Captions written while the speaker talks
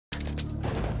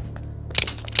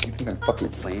think I'm fucking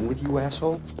playing with you,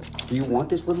 asshole? Do you want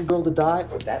this little girl to die,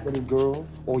 or that little girl,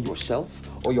 or yourself,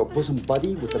 or your bosom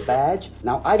buddy with the badge?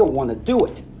 Now, I don't want to do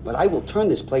it, but I will turn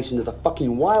this place into the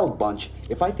fucking Wild Bunch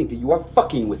if I think that you are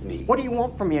fucking with me. What do you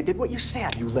want from me? I did what you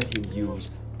said. You let him use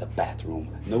the bathroom.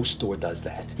 No store does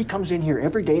that. He comes in here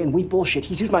every day and we bullshit.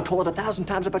 He's used my toilet 1,000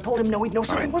 times. If I told him no, he'd know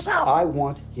something was up. I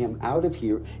want him out of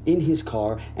here, in his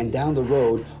car, and down the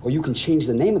road, or you can change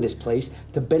the name of this place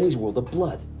to Benny's World of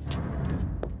Blood.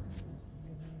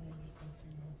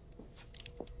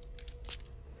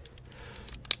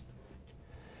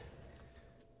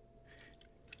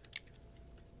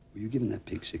 Were you giving that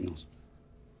pig signals?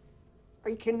 Are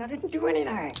you kidding? I didn't do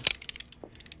anything.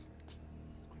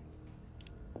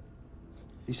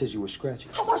 He says you were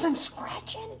scratching. I wasn't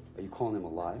scratching. Are you calling him a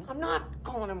liar? I'm not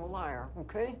calling him a liar,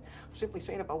 okay? I'm simply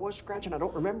saying if I was scratching, I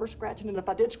don't remember scratching, and if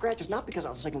I did scratch, it's not because I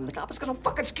was signaling the cops, it's because I'm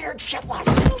fucking scared shitless.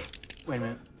 Wait a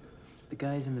minute. The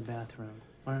guy's in the bathroom.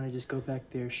 Why don't I just go back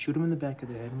there, shoot him in the back of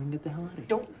the head, and we can get the hell out of here?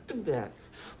 Don't do that.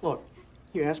 Look,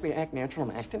 you asked me to act natural,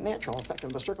 I'm acting natural. In fact,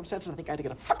 under the circumstances, I think I had to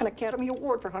get a fucking Academy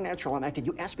Award for how natural I'm acting.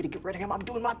 You asked me to get rid of him, I'm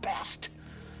doing my best.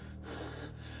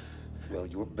 Well,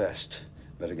 your best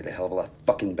better get a hell of a lot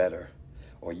fucking better,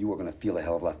 or you are gonna feel a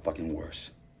hell of a lot fucking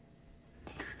worse.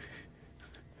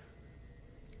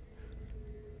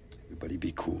 Everybody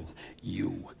be cool.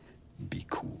 You be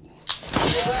cool.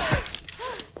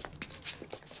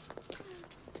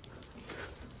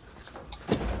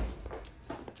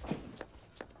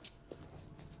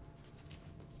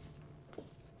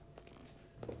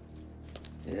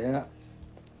 Yeah.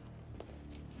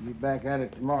 Be back at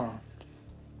it tomorrow.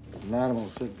 Tonight I'm gonna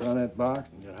sit down that box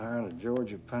and get high on a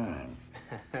Georgia pine.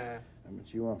 How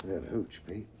much you want for that hooch,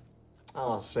 Pete?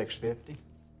 Oh, $6.50.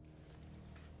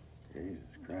 Jesus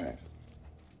Christ.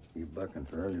 You bucking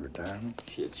for early retirement?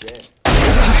 Shit, yeah.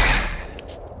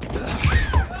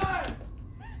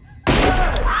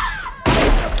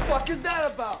 What the fuck is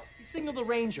that about? He signaled the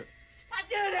ranger. I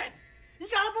did it! You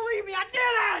gotta believe me, I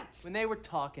did it! When they were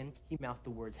talking, he mouthed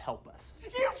the words, "Help us."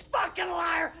 You fucking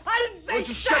liar! I didn't say Why don't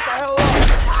you shit! shut the hell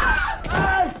up?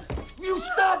 Hey! You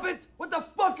stop it! What the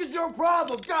fuck is your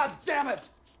problem? God damn it!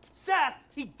 Seth,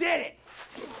 he did it!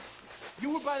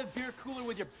 You were by the beer cooler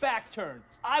with your back turned.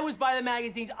 I was by the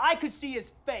magazines. I could see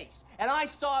his face. And I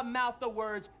saw him mouth the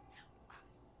words,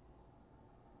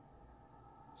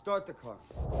 Start the car.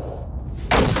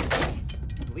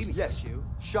 believe me, Yes, you.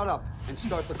 Shut up and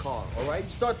start the car, all right?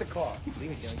 Start the car. Believe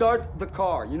me, Joey. Start the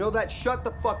car. You know that? Shut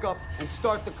the fuck up and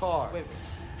start the car. Wait,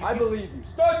 I believe you.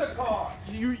 Start the car.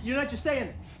 You're not just saying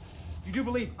it. You do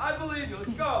believe. I believe you.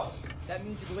 Let's go. That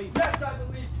means you believe. Yes, I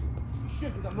believe you. You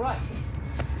should, because I'm right.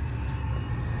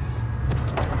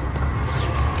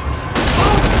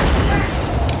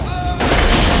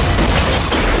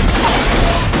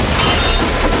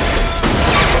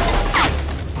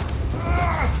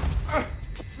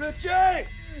 Richie!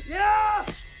 Yeah?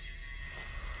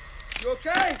 You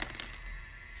okay?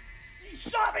 He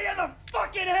shot me in the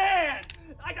fucking hand!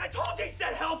 I told you he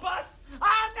said help us!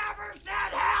 I never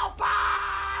said help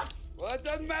us! Well, it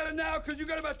doesn't matter now, because you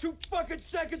got about 2 fucking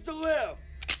seconds to live.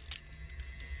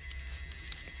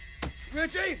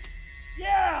 Richie?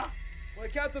 Yeah! When I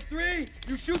count to 3,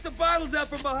 you shoot the bottles out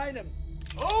from behind him.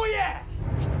 Oh yeah!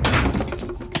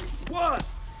 1.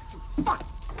 Fuck!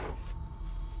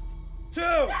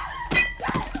 2.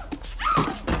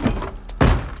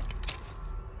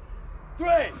 3.